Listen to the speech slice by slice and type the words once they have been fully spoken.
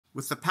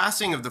With the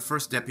passing of the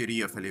first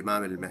deputy of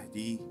Imam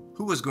al-Mahdi,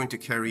 who was going to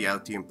carry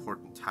out the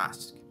important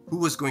task? Who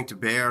was going to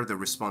bear the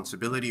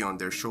responsibility on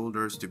their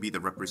shoulders to be the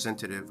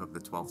representative of the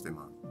 12th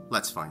Imam?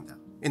 Let's find out.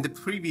 In the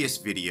previous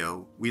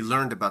video, we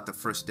learned about the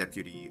first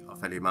deputy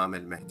of Imam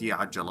al-Mahdi,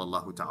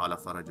 Ajjalallahu ta'ala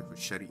farajahu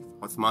al-Sharif,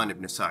 Uthman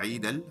ibn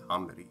Saeed al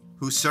Amri,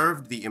 who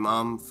served the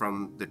Imam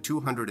from the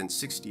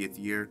 260th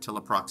year till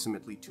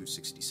approximately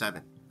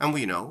 267. And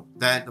we know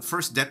that the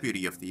first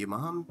deputy of the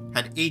Imam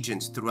had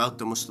agents throughout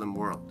the Muslim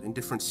world in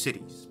different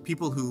cities,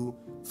 people who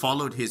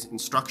followed his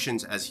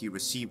instructions as he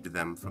received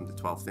them from the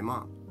 12th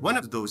Imam. One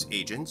of those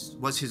agents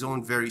was his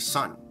own very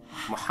son,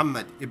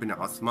 Muhammad ibn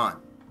Uthman,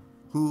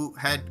 who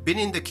had been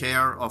in the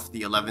care of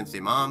the 11th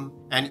Imam,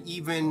 and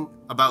even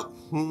about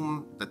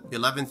whom the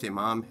 11th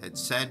Imam had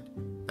said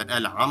that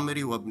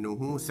al-Amri wa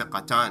ibnuhu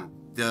thiqatan,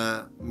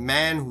 the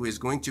man who is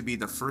going to be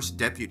the first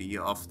deputy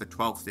of the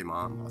 12th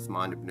Imam,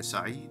 Uthman ibn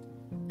Saeed,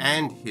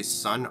 and his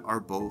son are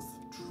both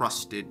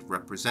trusted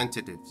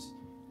representatives.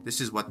 This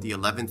is what the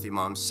 11th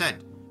Imam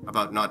said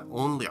about not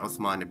only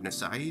Uthman ibn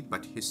Saeed,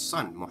 but his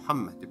son,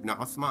 Muhammad ibn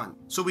Uthman.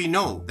 So we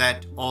know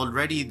that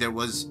already there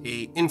was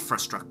an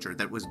infrastructure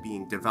that was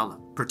being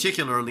developed,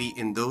 particularly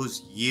in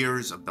those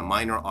years of the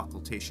minor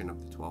occultation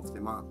of the 12th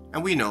Imam.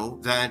 And we know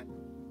that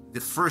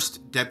the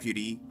first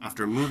deputy,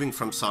 after moving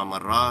from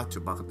Samarra to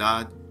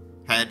Baghdad,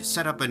 had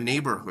set up a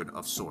neighborhood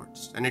of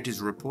sorts, and it is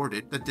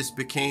reported that this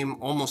became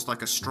almost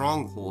like a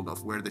stronghold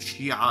of where the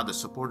Shia, the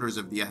supporters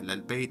of the Ahl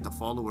al-Bayt, the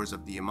followers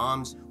of the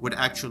Imams, would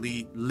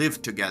actually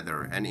live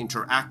together and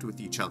interact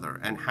with each other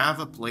and have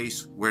a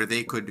place where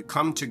they could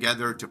come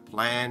together to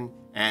plan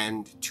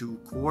and to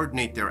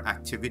coordinate their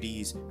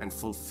activities and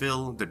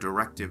fulfill the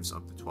directives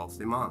of the 12th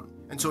Imam.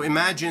 And so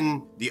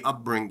imagine the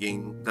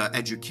upbringing, the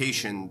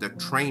education, the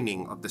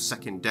training of the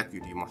second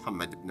deputy,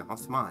 Muhammad ibn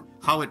Uthman,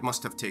 how it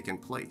must have taken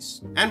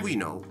place. And we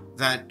know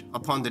that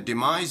upon the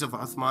demise of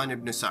Uthman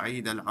ibn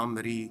Saeed al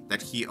Amri,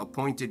 that he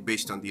appointed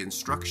based on the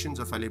instructions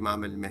of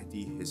Imam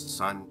al-Mahdi, his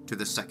son, to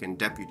the second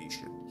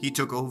deputyship. He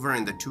took over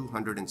in the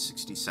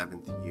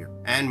 267th year.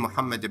 And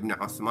Muhammad ibn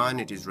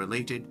Uthman, it is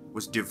related,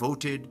 was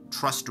devoted,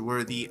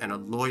 trustworthy, and a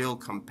loyal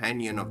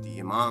companion of the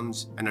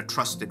Imams, and a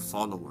trusted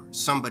follower,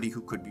 somebody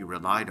who could be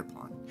relied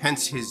upon.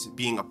 Hence his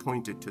being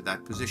appointed to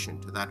that position,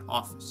 to that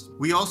office.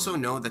 We also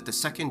know that the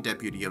second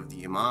deputy of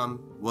the Imam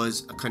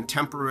was a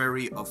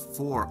contemporary of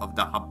 4 of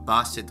the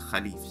Abbasid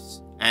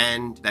Khalifs,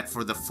 and that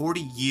for the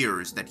 40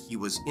 years that he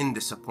was in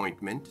this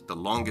appointment, the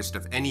longest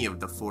of any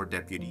of the 4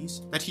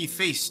 deputies, that he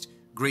faced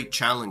great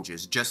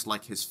challenges, just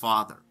like his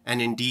father,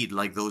 and indeed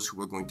like those who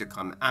were going to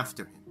come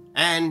after him.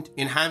 And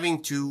in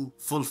having to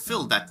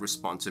fulfill that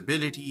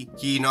responsibility,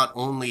 he not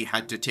only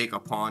had to take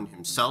upon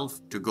himself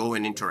to go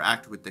and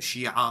interact with the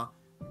Shia,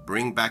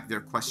 bring back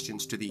their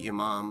questions to the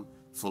Imam,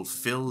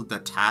 fulfill the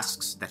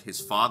tasks that his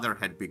father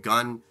had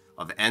begun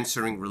of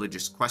answering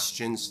religious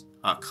questions,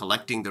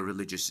 collecting the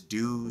religious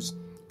dues,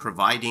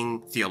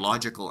 providing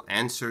theological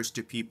answers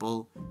to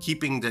people,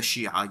 keeping the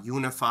Shia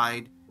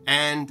unified,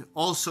 and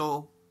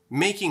also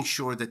making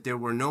sure that there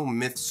were no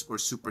myths or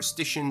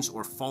superstitions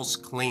or false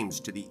claims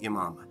to the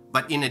Imam.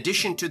 But in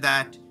addition to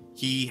that,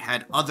 he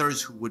had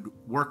others who would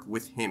work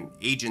with him,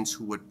 agents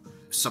who would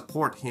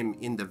support him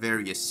in the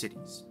various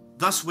cities.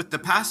 Thus, with the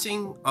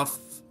passing of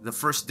the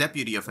first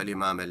deputy of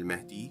Imam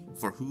al-Mahdi,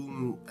 for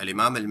whom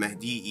Imam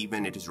al-Mahdi,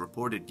 even it is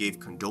reported, gave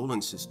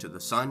condolences to the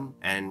son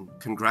and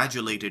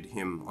congratulated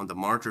him on the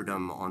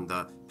martyrdom, on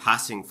the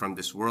passing from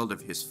this world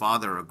of his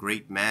father, a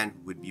great man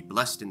who would be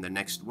blessed in the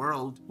next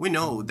world, we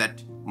know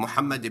that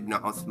Muhammad ibn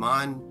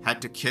Uthman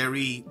had to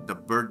carry the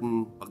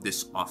burden of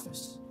this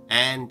office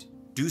and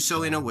do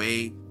so in a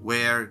way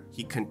where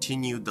he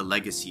continued the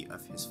legacy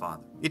of his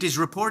father. It is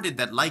reported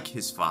that, like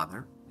his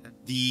father,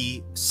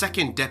 the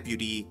second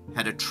deputy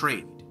had a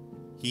trade.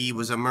 He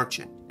was a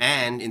merchant,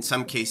 and in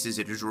some cases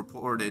it is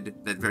reported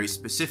that very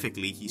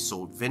specifically he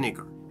sold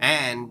vinegar,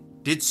 and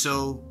did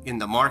so in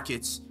the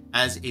markets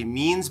as a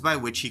means by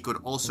which he could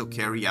also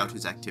carry out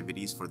his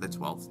activities for the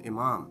 12th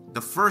Imam.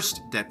 The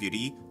first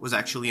deputy was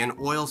actually an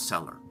oil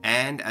seller,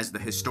 and as the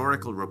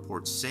historical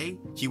reports say,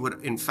 he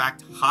would in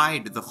fact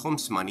hide the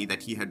khums money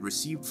that he had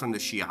received from the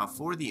Shia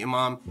for the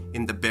Imam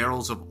in the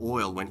barrels of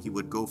oil when he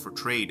would go for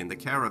trade in the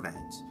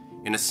caravans.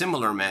 In a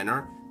similar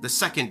manner, the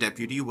second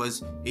deputy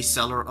was a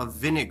seller of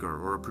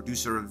vinegar, or a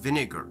producer of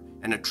vinegar,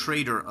 and a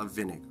trader of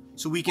vinegar.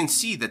 So we can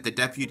see that the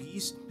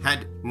deputies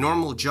had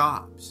normal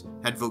jobs,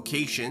 had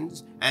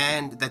vocations,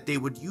 and that they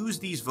would use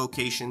these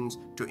vocations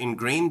to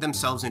ingrain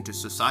themselves into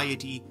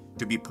society,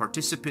 to be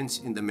participants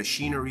in the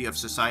machinery of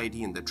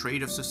society, in the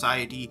trade of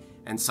society,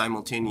 and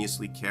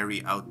simultaneously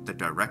carry out the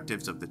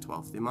directives of the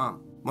 12th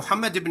Imam.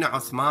 Muhammad ibn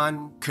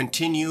Uthman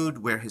continued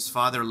where his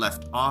father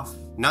left off,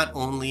 not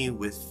only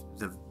with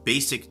the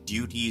basic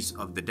duties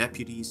of the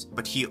deputies,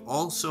 but he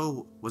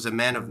also was a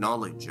man of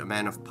knowledge, a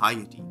man of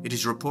piety. It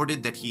is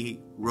reported that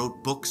he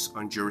wrote books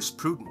on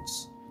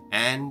jurisprudence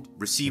and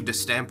received a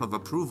stamp of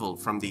approval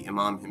from the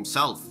Imam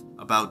himself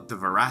about the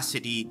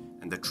veracity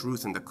and the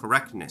truth and the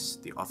correctness,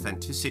 the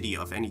authenticity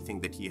of anything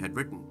that he had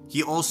written.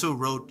 He also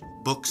wrote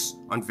books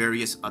on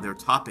various other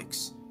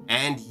topics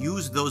and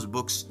used those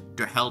books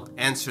to help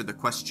answer the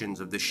questions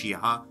of the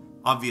Shia,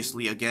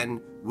 obviously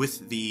again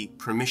with the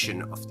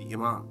permission of the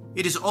Imam.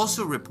 It is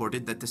also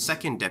reported that the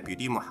second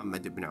deputy,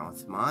 Muhammad ibn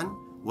Uthman,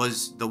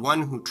 was the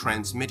one who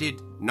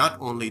transmitted not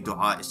only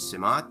Dua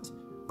al-Simat,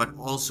 but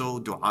also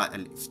Dua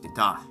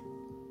al-Iftitah.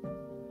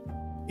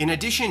 In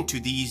addition to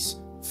these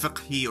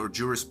fiqhi or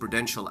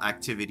jurisprudential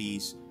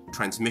activities,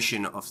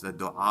 transmission of the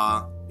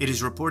dua, it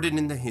is reported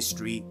in the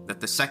history that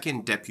the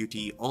second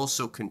deputy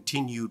also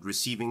continued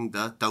receiving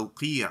the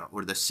tawqiyah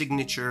or the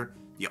signature,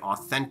 the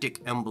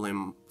authentic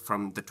emblem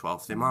from the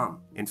 12th Imam.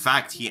 In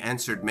fact, he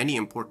answered many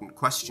important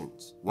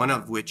questions, one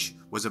of which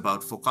was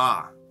about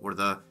fuqah, or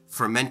the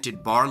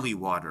fermented barley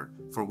water,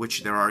 for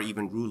which there are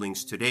even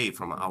rulings today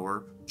from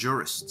our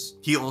jurists.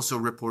 He also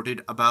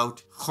reported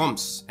about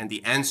khums and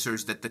the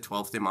answers that the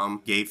 12th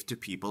Imam gave to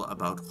people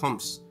about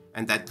khums,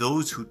 and that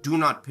those who do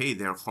not pay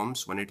their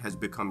khums when it has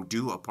become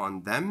due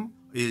upon them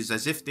is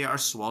as if they are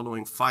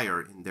swallowing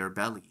fire in their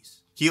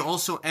bellies. He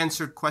also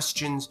answered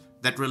questions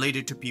that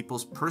related to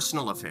people's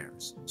personal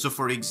affairs. So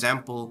for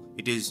example,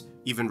 it is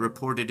even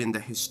reported in the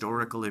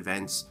historical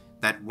events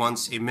that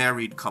once a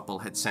married couple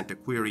had sent a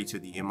query to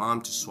the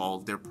Imam to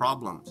solve their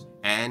problems,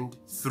 and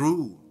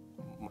through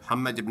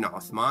Muhammad ibn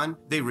Uthman,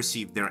 they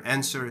received their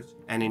answers,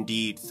 and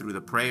indeed through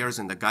the prayers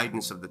and the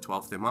guidance of the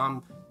 12th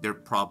Imam, their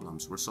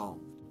problems were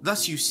solved.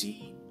 Thus you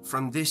see,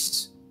 from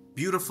this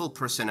beautiful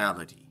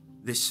personality,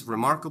 this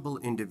remarkable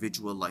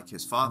individual like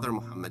his father,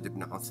 Muhammad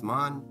ibn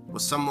Uthman,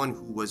 was someone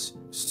who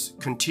was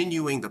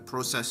continuing the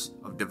process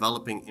of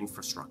developing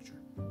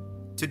infrastructure.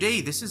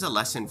 Today, this is a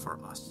lesson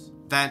for us,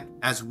 that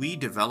as we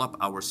develop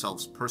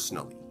ourselves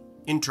personally,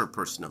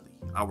 interpersonally,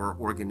 our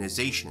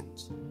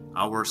organizations,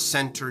 our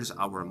centers,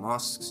 our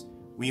mosques,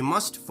 we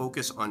must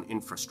focus on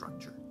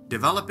infrastructure,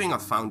 developing a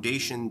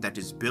foundation that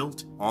is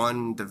built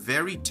on the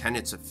very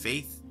tenets of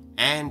faith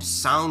and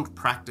sound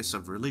practice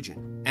of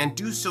religion, and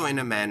do so in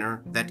a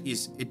manner that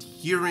is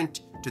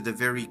adherent to the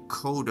very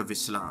code of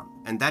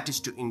Islam, and that is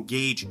to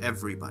engage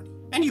everybody.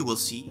 And you will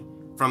see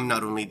from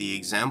not only the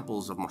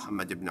examples of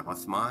Muhammad ibn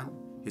Uthman,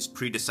 his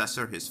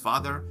predecessor, his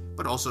father,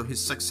 but also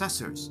his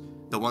successors,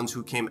 the ones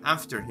who came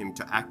after him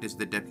to act as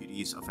the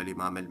deputies of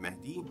al-Imam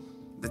al-Mahdi,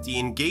 that the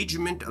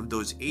engagement of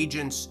those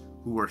agents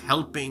who were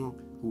helping,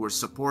 who were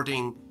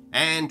supporting,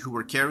 and who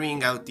were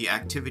carrying out the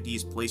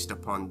activities placed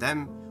upon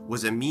them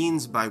was a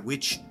means by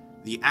which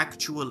the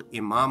actual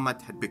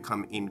imamat had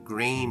become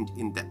ingrained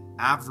in the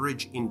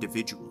average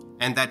individual,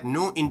 and that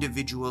no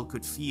individual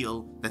could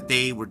feel that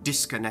they were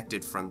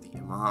disconnected from the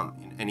Imam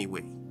in any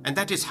way. And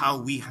that is how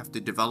we have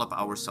to develop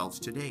ourselves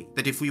today.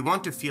 That if we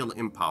want to feel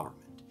empowerment,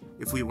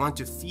 if we want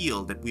to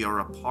feel that we are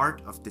a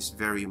part of this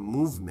very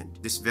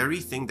movement, this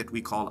very thing that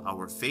we call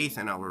our faith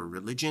and our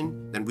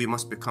religion, then we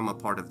must become a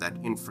part of that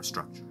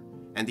infrastructure.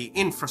 And the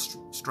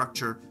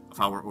infrastructure of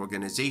our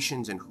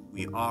organizations and who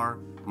we are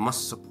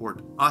must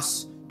support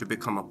us to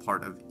become a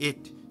part of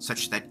it,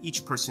 such that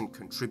each person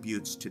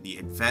contributes to the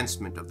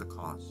advancement of the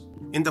cause.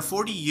 In the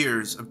 40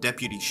 years of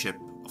deputyship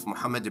of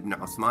Muhammad ibn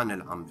Uthman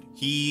al Amri,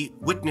 he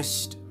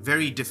witnessed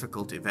very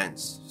difficult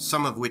events,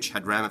 some of which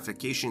had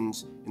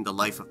ramifications in the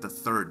life of the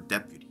third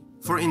deputy.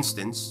 For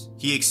instance,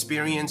 he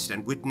experienced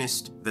and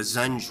witnessed the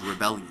Zanj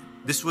rebellion.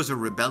 This was a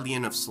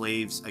rebellion of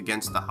slaves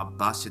against the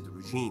Abbasid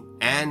regime,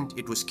 and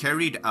it was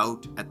carried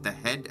out at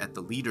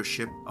the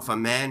leadership of a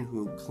man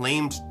who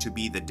claimed to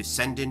be the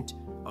descendant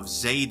of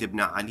Zayd ibn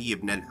Ali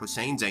ibn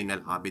al-Hussein Zayn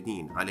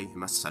al-Abidin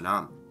alayhim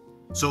as-salam.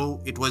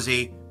 So it was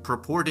a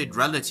purported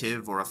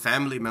relative or a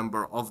family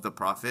member of the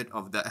Prophet,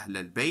 of the Ahl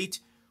al-Bayt,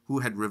 who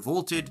had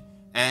revolted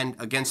and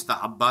against the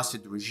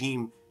Abbasid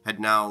regime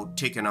had now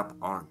taken up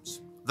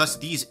arms. Thus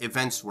these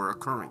events were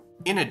occurring.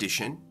 In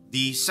addition,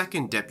 the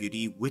second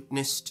deputy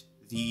witnessed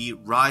the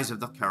rise of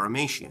the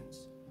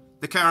Qarmatians.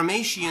 The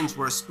Qarmatians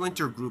were a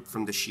splinter group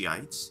from the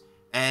Shiites,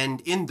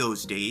 and in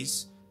those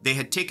days, they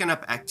had taken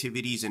up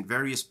activities in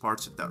various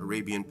parts of the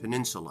Arabian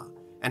Peninsula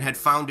and had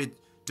founded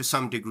to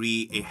some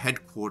degree a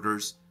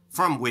headquarters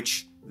from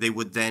which they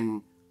would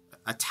then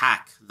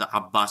attack the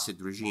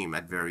Abbasid regime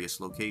at various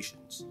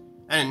locations.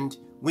 And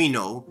we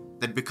know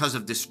that because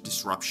of this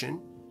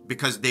disruption,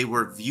 because they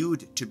were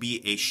viewed to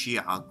be a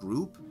Shia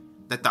group,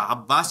 that the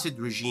Abbasid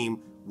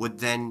regime would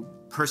then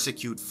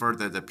persecute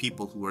further the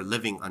people who were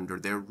living under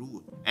their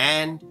rule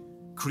and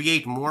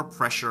create more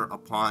pressure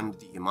upon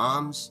the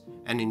Imams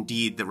and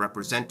indeed the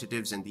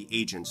representatives and the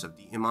agents of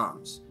the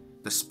Imams.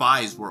 The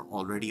spies were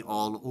already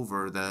all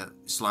over the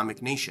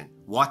Islamic nation,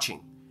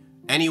 watching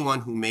anyone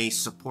who may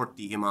support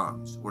the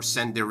Imams or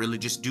send their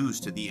religious dues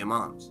to the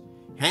Imams.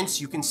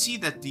 Hence, you can see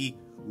that the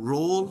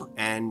role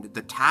and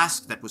the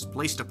task that was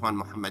placed upon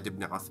Muhammad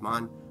ibn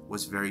Uthman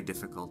was very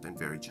difficult and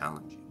very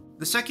challenging.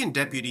 The second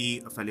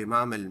deputy of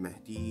al-Imam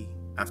al-Mahdi,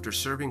 after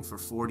serving for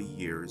 40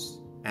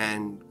 years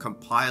and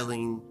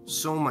compiling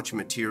so much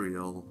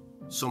material,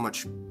 so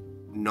much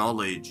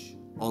knowledge,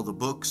 all the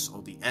books,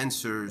 all the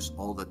answers,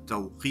 all the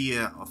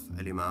tawqiyah of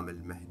al-Imam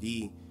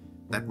al-Mahdi,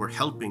 that were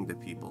helping the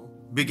people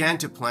began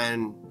to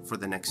plan for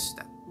the next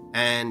step.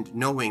 And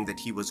knowing that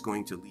he was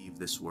going to leave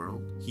this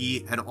world,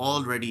 he had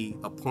already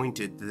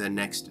appointed the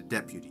next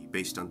deputy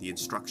based on the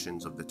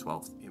instructions of the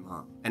 12th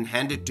Imam, and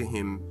handed to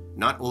him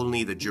not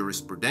only the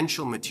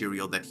jurisprudential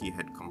material that he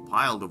had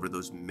compiled over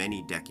those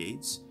many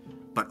decades,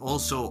 but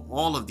also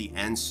all of the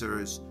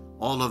answers,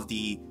 all of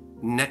the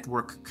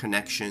network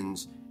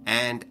connections,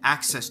 and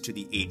access to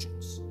the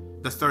agents.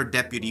 The third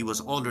deputy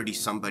was already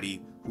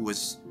somebody who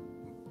was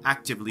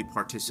actively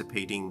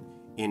participating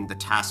in the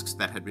tasks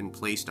that had been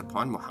placed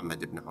upon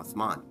Muhammad ibn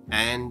Uthman.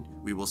 And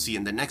we will see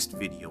in the next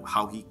video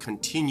how he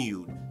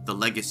continued the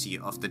legacy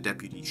of the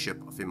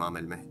deputyship of Imam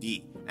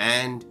al-Mahdi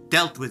and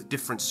dealt with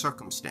different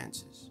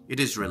circumstances. It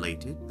is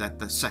related that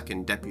the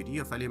second deputy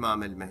of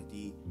Imam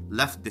al-Mahdi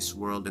left this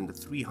world in the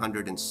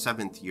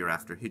 307th year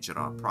after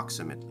Hijrah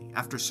approximately,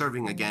 after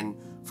serving again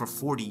for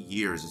 40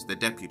 years as the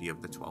deputy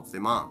of the 12th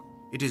Imam.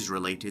 It is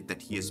related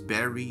that he is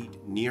buried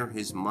near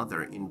his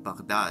mother in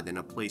Baghdad in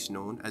a place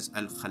known as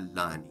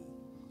al-Khallani.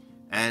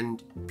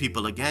 And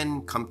people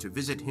again come to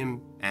visit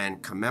him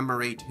and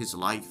commemorate his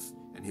life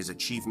and his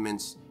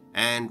achievements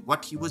and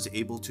what he was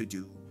able to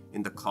do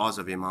in the cause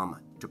of imamah,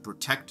 to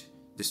protect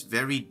this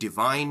very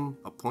divine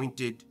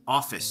appointed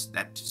office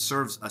that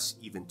serves us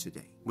even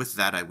today. With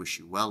that, I wish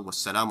you well.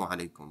 Wassalamu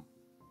alaikum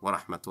wa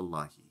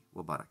rahmatullahi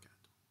wa barakatuh.